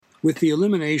With the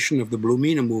elimination of the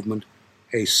Blumina movement,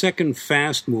 a second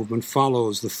fast movement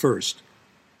follows the first.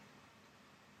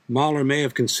 Mahler may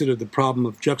have considered the problem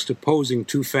of juxtaposing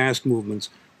two fast movements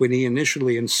when he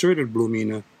initially inserted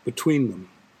Blumina between them,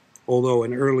 although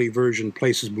an early version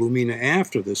places Blumina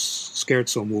after this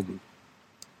scherzo movement.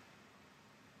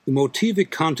 The motivic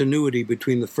continuity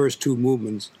between the first two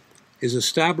movements is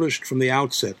established from the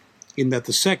outset in that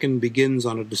the second begins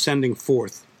on a descending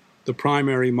fourth, the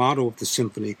primary motto of the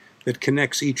symphony that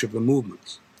connects each of the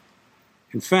movements.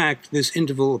 In fact, this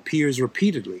interval appears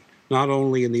repeatedly, not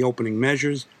only in the opening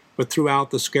measures, but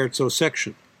throughout the scherzo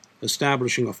section,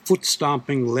 establishing a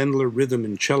foot-stomping Ländler rhythm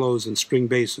in cellos and string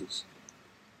basses.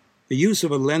 The use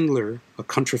of a Ländler, a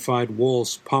countrified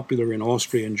waltz popular in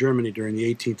Austria and Germany during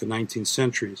the 18th and 19th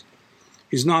centuries,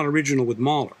 is not original with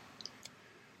Mahler.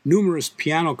 Numerous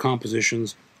piano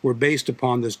compositions were based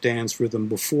upon this dance rhythm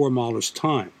before Mahler's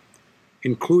time,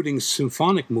 including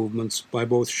symphonic movements by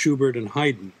both Schubert and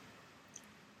Haydn.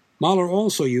 Mahler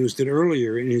also used it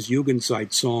earlier in his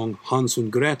Jugendzeit song Hans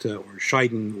und Grete, or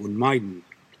Scheiden und Meiden,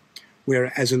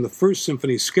 where, as in the first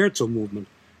symphony's scherzo movement,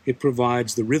 it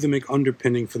provides the rhythmic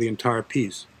underpinning for the entire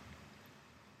piece.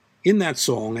 In that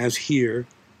song, as here,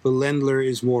 the Ländler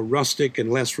is more rustic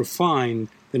and less refined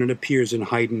than it appears in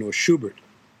Haydn or Schubert.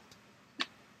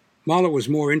 Mahler was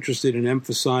more interested in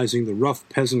emphasizing the rough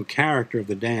peasant character of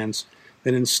the dance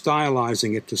than in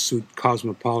stylizing it to suit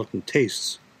cosmopolitan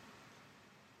tastes.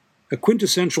 A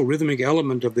quintessential rhythmic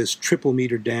element of this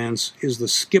triple-meter dance is the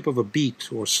skip of a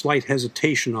beat or slight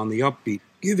hesitation on the upbeat,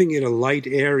 giving it a light,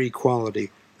 airy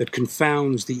quality that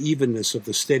confounds the evenness of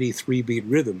the steady three-beat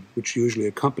rhythm which usually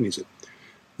accompanies it,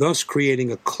 thus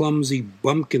creating a clumsy,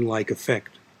 bumpkin-like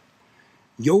effect.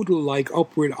 Yodel-like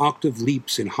upward octave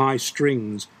leaps in high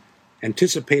strings,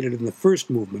 anticipated in the first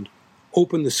movement,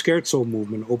 open the scherzo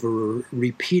movement over a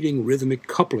repeating rhythmic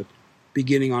couplet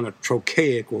beginning on a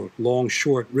trochaic or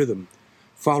long-short rhythm,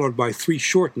 followed by three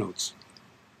short notes,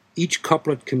 each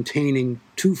couplet containing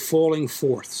two falling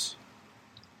fourths.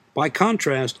 By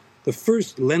contrast, the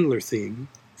first Ländler theme,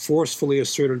 forcefully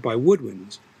asserted by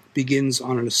woodwinds, begins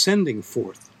on an ascending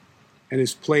fourth and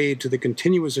is played to the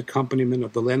continuous accompaniment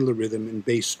of the Ländler rhythm in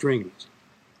bass strings.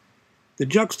 The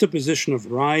juxtaposition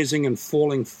of rising and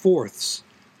falling fourths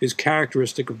is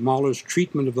characteristic of Mahler's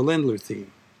treatment of the Ländler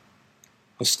theme.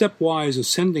 A stepwise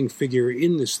ascending figure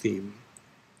in this theme,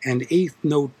 and eighth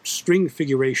note string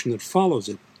figuration that follows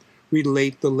it,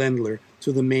 relate the Ländler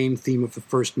to the main theme of the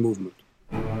first movement.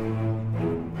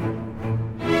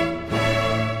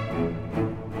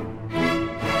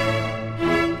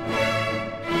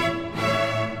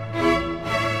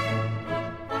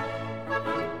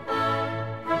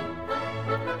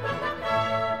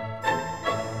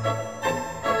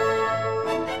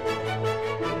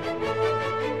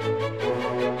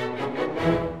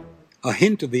 A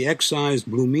hint of the excised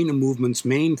Blumina movement's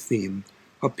main theme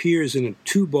appears in a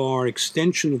two-bar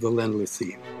extension of the Ländler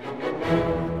theme.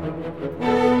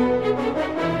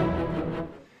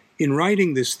 In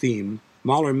writing this theme,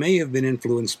 Mahler may have been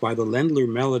influenced by the Ländler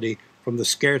melody from the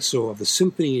scherzo of the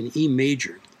Symphony in E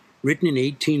major, written in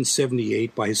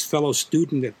 1878 by his fellow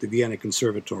student at the Vienna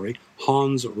Conservatory,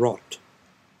 Hans Rott.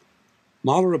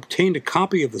 Mahler obtained a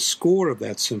copy of the score of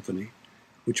that symphony,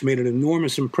 which made an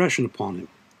enormous impression upon him.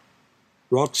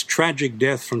 Rott's tragic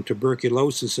death from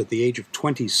tuberculosis at the age of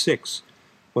 26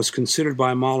 was considered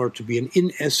by Mahler to be an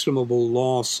inestimable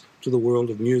loss to the world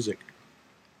of music.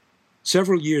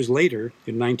 Several years later,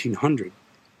 in 1900,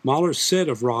 Mahler said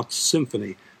of Rott's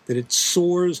symphony that it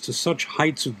soars to such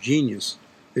heights of genius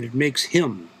that it makes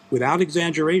him, without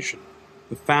exaggeration,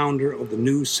 the founder of the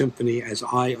new symphony as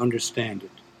I understand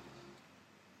it.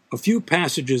 A few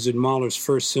passages in Mahler's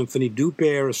first symphony do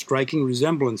bear a striking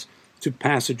resemblance to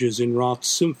passages in Rott's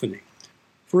symphony.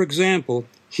 For example,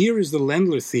 here is the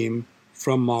Ländler theme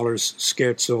from Mahler's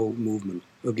scherzo movement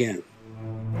again.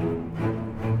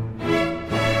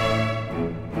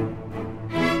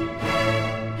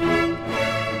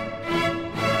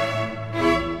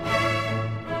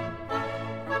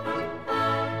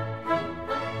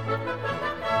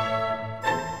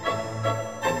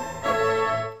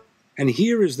 And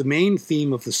here is the main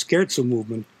theme of the scherzo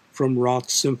movement from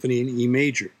Rott's Symphony in E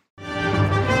major.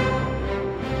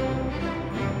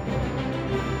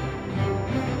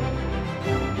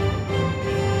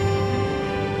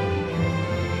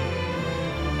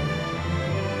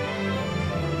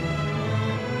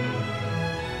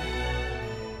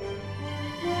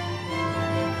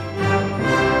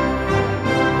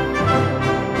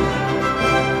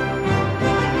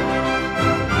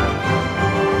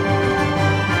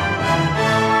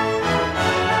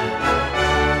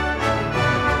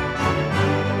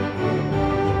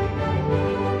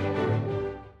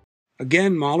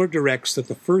 Again, Mahler directs that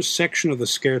the first section of the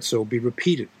scherzo be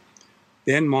repeated.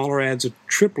 Then Mahler adds a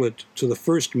triplet to the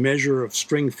first measure of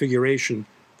string figuration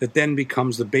that then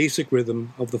becomes the basic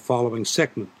rhythm of the following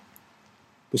segment.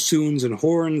 Bassoons and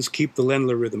horns keep the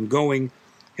Ländler rhythm going,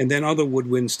 and then other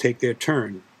woodwinds take their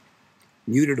turn.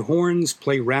 Muted horns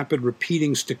play rapid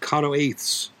repeating staccato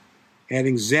eighths,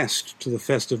 adding zest to the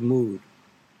festive mood.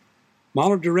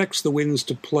 Mahler directs the winds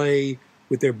to play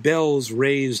with their bells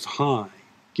raised high,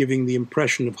 giving the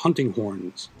impression of hunting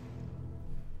horns.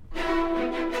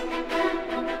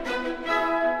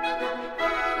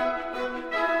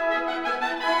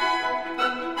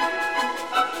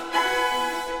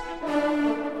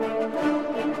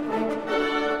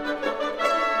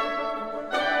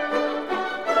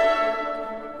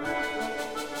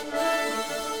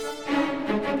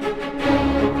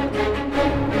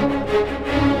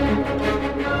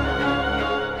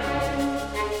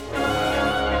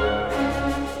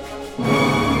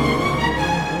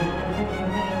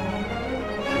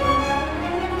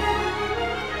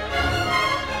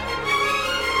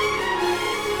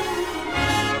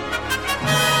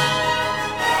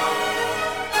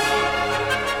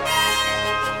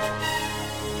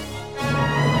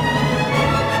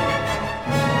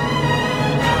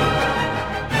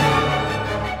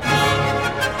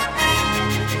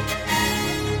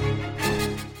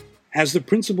 As the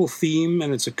principal theme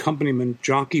and its accompaniment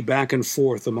jockey back and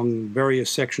forth among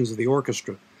various sections of the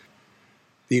orchestra,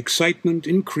 the excitement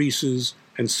increases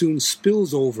and soon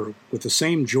spills over with the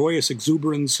same joyous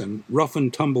exuberance and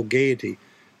rough-and-tumble gaiety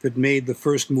that made the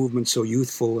first movement so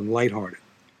youthful and lighthearted.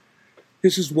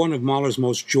 This is one of Mahler's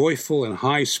most joyful and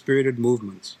high-spirited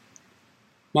movements.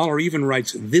 Mahler even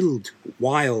writes wild,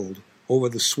 wild, over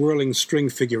the swirling string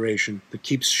figuration that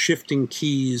keeps shifting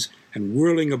keys and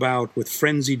whirling about with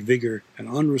frenzied vigor and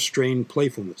unrestrained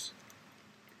playfulness.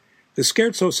 The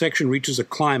scherzo section reaches a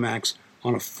climax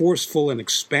on a forceful and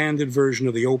expanded version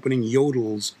of the opening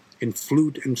yodels in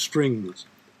flute and strings,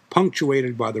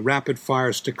 punctuated by the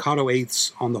rapid-fire staccato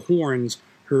eighths on the horns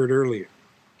heard earlier.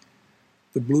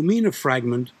 The Blumina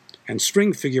fragment and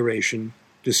string figuration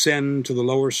descend to the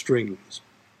lower strings.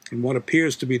 In what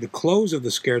appears to be the close of the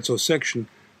scherzo section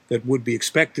that would be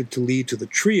expected to lead to the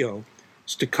trio,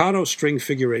 staccato string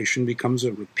figuration becomes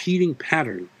a repeating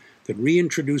pattern that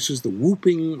reintroduces the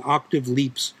whooping octave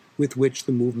leaps with which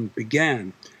the movement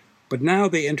began, but now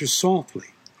they enter softly,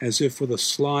 as if with a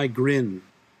sly grin,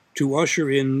 to usher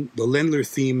in the Ländler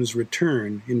theme's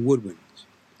return in woodwinds.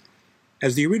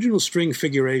 As the original string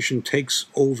figuration takes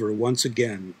over once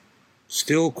again,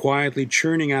 still quietly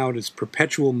churning out its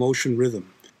perpetual motion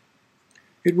rhythm,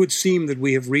 it would seem that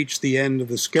we have reached the end of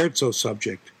the scherzo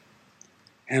subject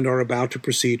and are about to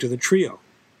proceed to the trio.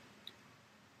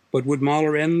 But would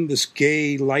Mahler end this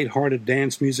gay, light-hearted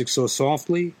dance music so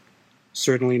softly?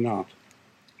 Certainly not.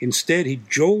 Instead, he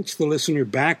jolts the listener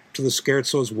back to the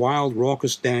scherzo's wild,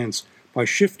 raucous dance by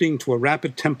shifting to a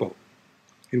rapid tempo,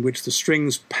 in which the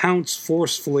strings pounce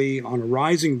forcefully on a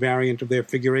rising variant of their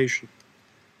figuration.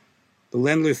 The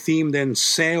Ländler theme then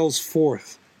sails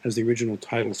forth, as the original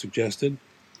title suggested,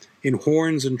 in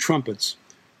horns and trumpets,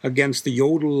 against the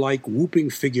yodel-like whooping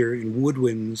figure in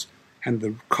woodwinds and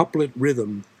the couplet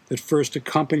rhythm that first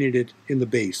accompanied it in the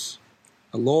bass.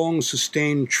 A long,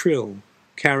 sustained trill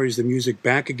carries the music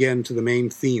back again to the main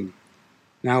theme,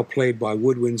 now played by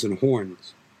woodwinds and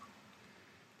horns.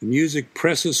 The music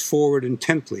presses forward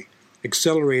intently,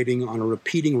 accelerating on a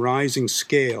repeating rising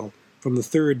scale from the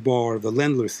third bar of the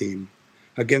Ländler theme,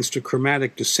 against a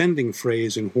chromatic descending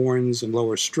phrase in horns and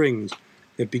lower strings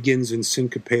that begins in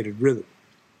syncopated rhythm.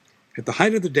 At the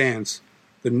height of the dance,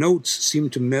 the notes seem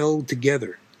to meld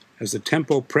together as the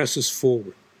tempo presses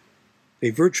forward. They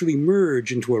virtually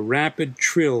merge into a rapid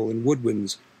trill in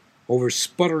woodwinds over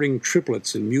sputtering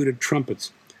triplets and muted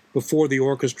trumpets before the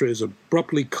orchestra is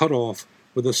abruptly cut off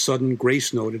with a sudden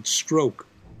grace-noted stroke.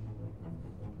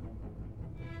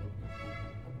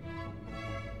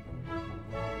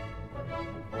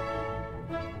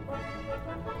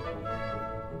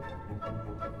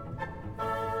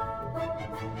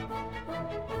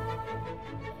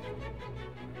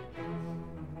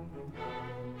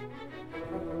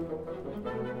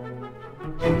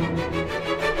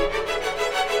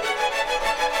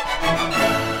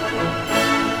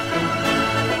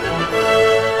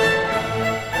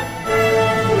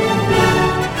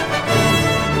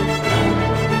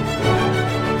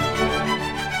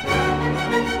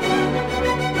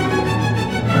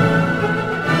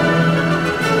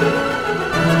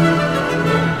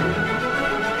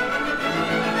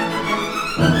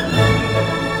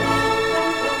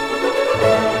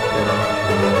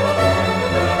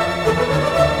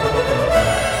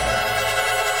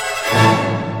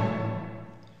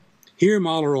 Here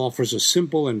Mahler offers a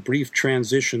simple and brief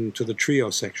transition to the trio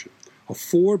section, a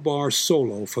 4-bar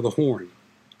solo for the horn.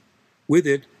 With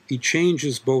it, he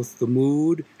changes both the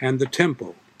mood and the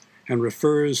tempo, and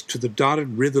refers to the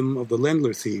dotted rhythm of the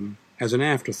Ländler theme as an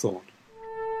afterthought.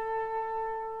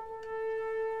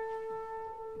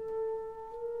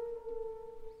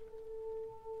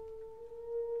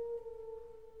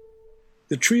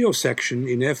 The trio section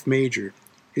in F major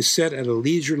is set at a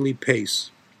leisurely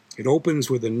pace. It opens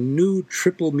with a new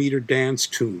triple-meter dance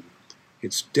tune,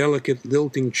 its delicate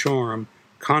lilting charm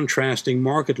contrasting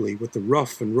markedly with the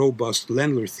rough and robust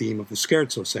Ländler theme of the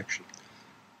scherzo section.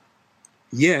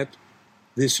 Yet,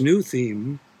 this new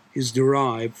theme is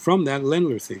derived from that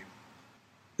Ländler theme.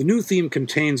 The new theme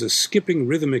contains a skipping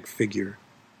rhythmic figure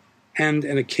and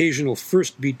an occasional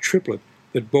first-beat triplet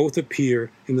that both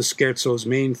appear in the scherzo's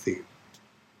main theme.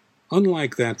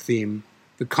 Unlike that theme,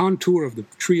 the contour of the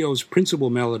trio's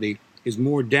principal melody is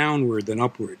more downward than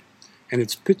upward, and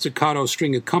its pizzicato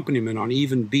string accompaniment on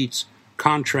even beats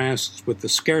contrasts with the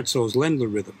scherzo's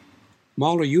Ländler rhythm.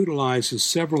 Mahler utilizes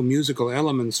several musical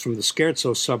elements from the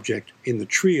scherzo subject in the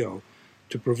trio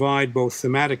to provide both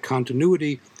thematic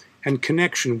continuity and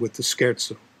connection with the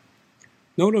scherzo.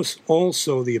 Notice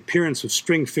also the appearance of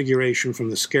string figuration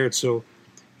from the scherzo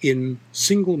in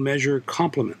single measure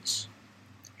complements,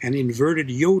 an inverted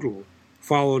yodel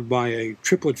followed by a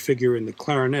triplet figure in the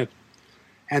clarinet,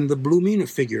 and the Blumina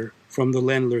figure from the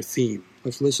Ländler theme.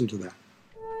 Let's listen to that.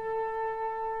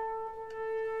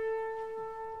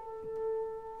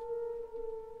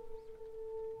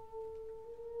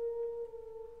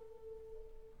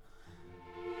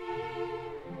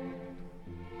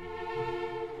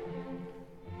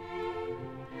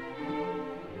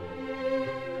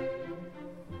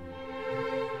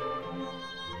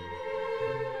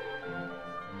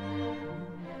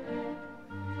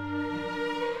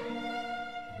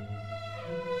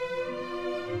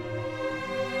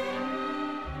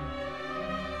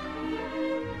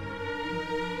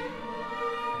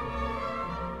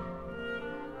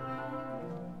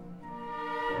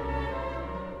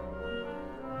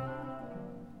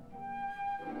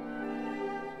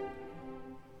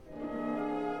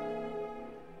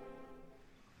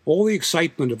 All the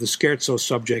excitement of the scherzo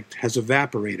subject has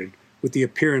evaporated with the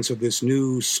appearance of this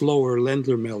new, slower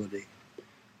Ländler melody.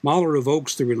 Mahler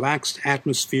evokes the relaxed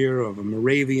atmosphere of a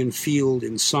Moravian field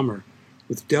in summer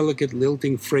with delicate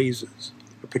lilting phrases,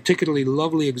 a particularly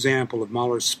lovely example of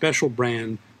Mahler's special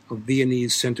brand of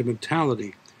Viennese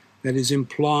sentimentality that is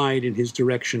implied in his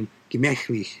direction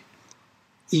gemächlich,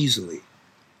 easily.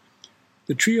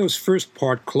 The trio's first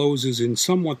part closes in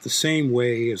somewhat the same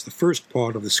way as the first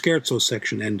part of the scherzo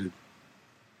section ended.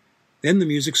 Then the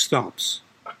music stops.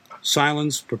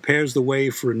 Silence prepares the way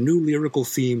for a new lyrical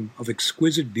theme of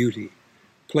exquisite beauty,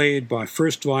 played by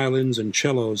first violins and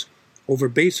cellos over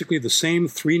basically the same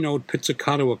 3-note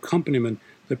pizzicato accompaniment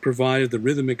that provided the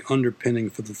rhythmic underpinning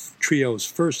for the trio's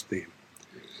first theme.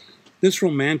 This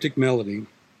romantic melody,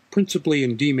 principally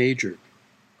in D major,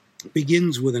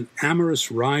 begins with an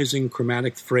amorous rising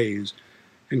chromatic phrase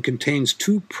and contains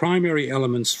two primary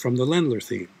elements from the Ländler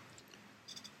theme,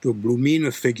 the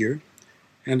Blumina figure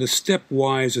and a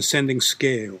stepwise ascending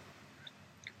scale.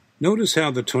 Notice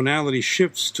how the tonality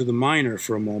shifts to the minor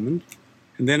for a moment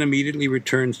and then immediately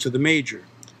returns to the major,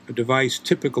 a device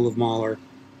typical of Mahler,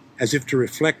 as if to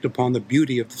reflect upon the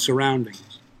beauty of the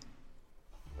surroundings.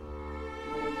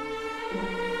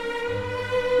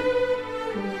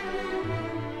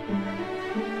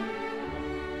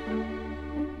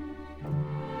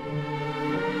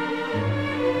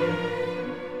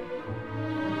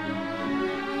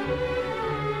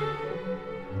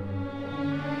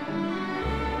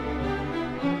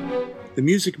 The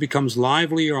music becomes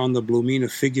livelier on the Blumina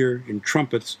figure in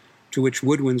trumpets, to which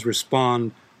woodwinds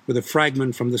respond with a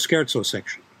fragment from the scherzo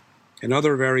section.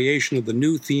 Another variation of the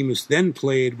new theme is then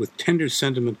played with tender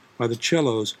sentiment by the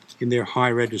cellos in their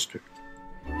high register.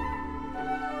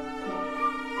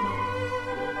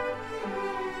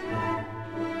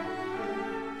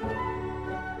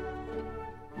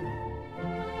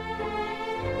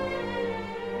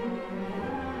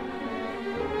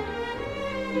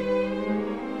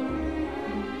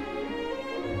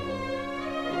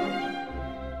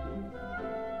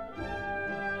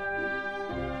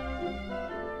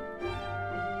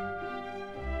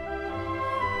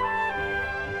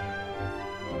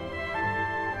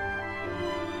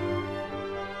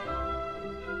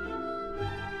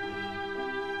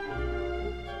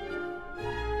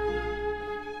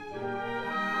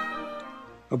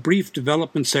 A brief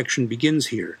development section begins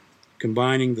here,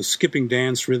 combining the skipping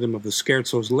dance rhythm of the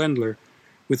scherzo's Ländler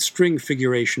with string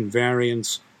figuration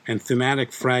variants and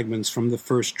thematic fragments from the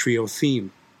first trio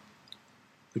theme.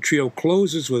 The trio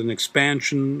closes with an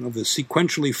expansion of the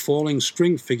sequentially falling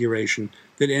string figuration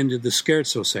that ended the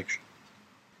scherzo section.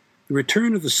 The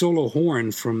return of the solo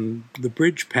horn from the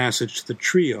bridge passage to the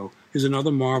trio is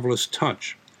another marvelous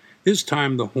touch. This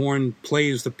time the horn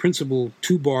plays the principal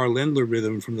two-bar Ländler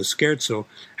rhythm from the scherzo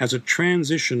as a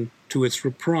transition to its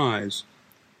reprise,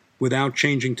 without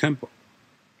changing tempo.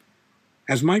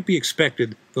 As might be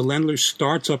expected, the Ländler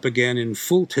starts up again in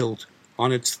full tilt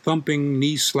on its thumping,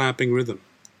 knee-slapping rhythm.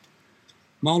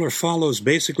 Mahler follows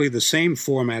basically the same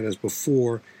format as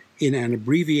before in an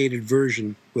abbreviated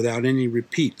version without any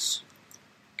repeats.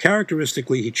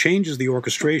 Characteristically, he changes the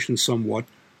orchestration somewhat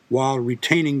while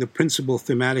retaining the principal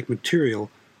thematic material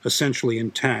essentially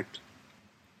intact.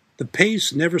 The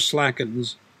pace never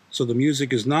slackens, so the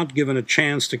music is not given a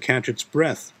chance to catch its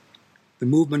breath. The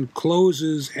movement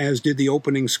closes, as did the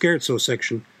opening scherzo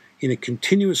section, in a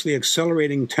continuously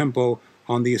accelerating tempo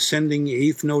on the ascending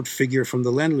eighth note figure from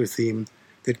the Ländler theme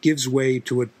that gives way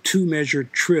to a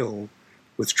two-measured trill,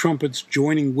 with trumpets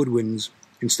joining woodwinds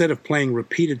instead of playing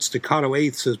repeated staccato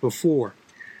eighths as before.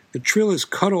 The trill is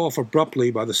cut off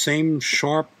abruptly by the same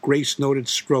sharp, grace-noted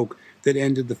stroke that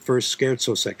ended the first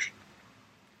scherzo section.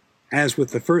 As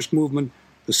with the first movement,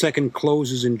 the second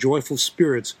closes in joyful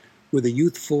spirits with a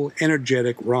youthful,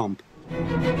 energetic romp.